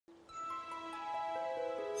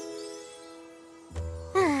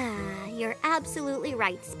You're absolutely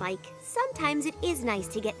right, Spike. Sometimes it is nice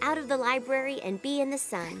to get out of the library and be in the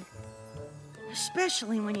sun.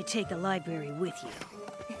 Especially when you take the library with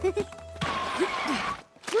you.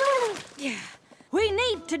 We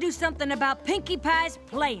need to do something about Pinkie Pie's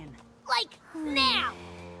playing. Like, now!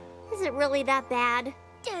 Is it really that bad?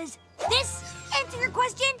 Does this answer your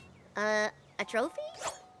question? A trophy?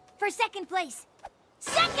 For second place.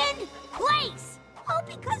 Second place! All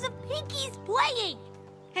because of Pinkie's playing!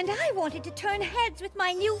 And I wanted to turn heads with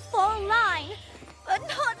my new fall line, but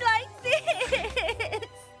not like this.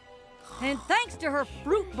 And thanks to her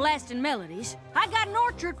fruit-blasting melodies, I got an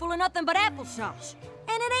orchard full of nothing but applesauce.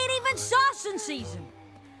 And it ain't even saucing season.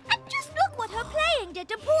 And just look what her playing did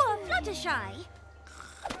to poor Fluttershy.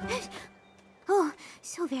 Oh,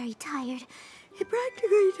 so very tired. It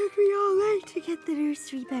practically took me all night to get the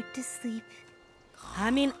nursery back to sleep.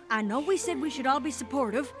 I mean, I know we said we should all be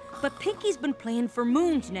supportive, but Pinkie's been playing for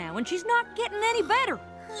moons now, and she's not getting any better.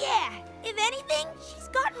 Yeah, if anything, she's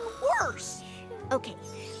gotten worse. Okay,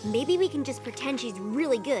 maybe we can just pretend she's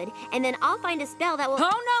really good, and then I'll find a spell that will...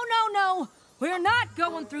 Oh, no. We're not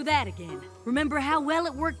going through that again. Remember how well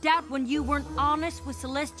it worked out when you weren't honest with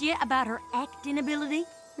Celestia about her acting ability?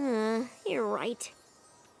 You're right.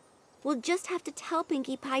 We'll just have to tell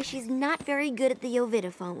Pinkie Pie she's not very good at the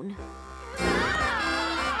yovidaphone.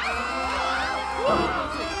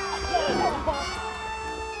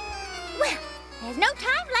 Well, there's no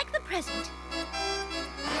time like the present.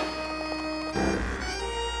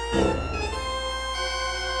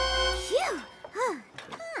 Phew.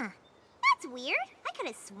 That's weird. I could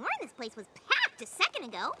have sworn this place was packed a second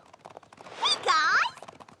ago. Hey, guys!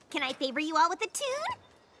 Can I favor you all with a tune?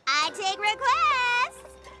 I take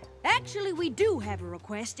requests! Actually, we do have a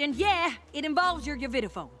request, and yeah, it involves your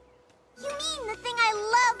yovidaphone. You mean the thing I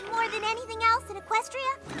love more than anything else in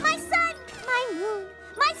Equestria? My sun, my moon,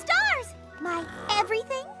 my stars, my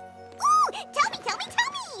everything? Ooh, tell me!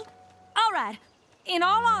 All right, in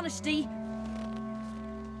all honesty,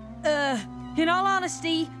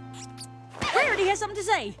 Rarity has something to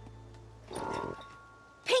say.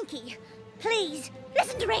 Pinkie, please,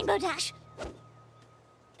 listen to Rainbow Dash.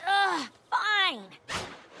 Fine.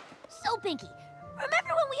 So, Pinkie, remember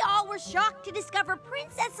when we all were shocked to discover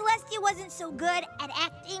Princess Celestia wasn't so good at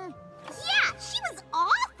acting? Yeah, she was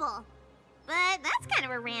awful. But that's kind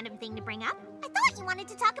of a random thing to bring up. I thought you wanted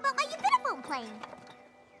to talk about my yovidaphone playing.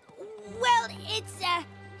 Well, it's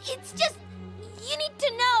just, you need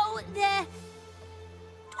to know the...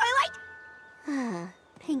 Twilight?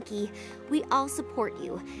 Pinkie, we all support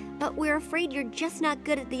you, but we're afraid you're just not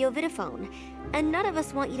good at the yovidaphone, and none of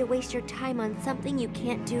us want you to waste your time on something you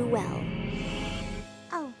can't do well.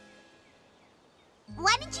 Oh.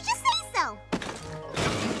 Why didn't you just say so?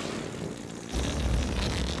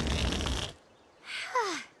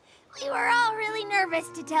 We were all really nervous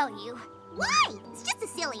to tell you. Why? It's just a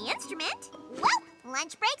silly instrument. Well,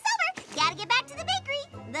 lunch break's over. Gotta get back to the bakery.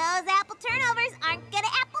 Those apple turnovers aren't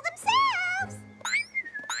gonna apple themselves.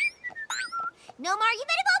 No more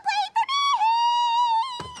yovidaphone playing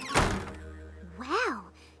for me!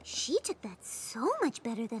 Wow, she took that so much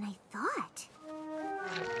better than I thought.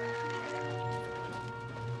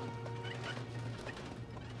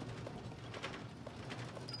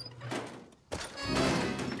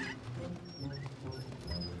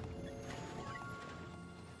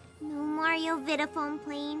 No more yovidaphone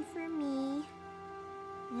playing for me.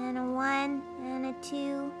 And a 1 and a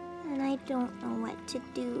 2, and I don't know what to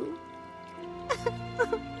do.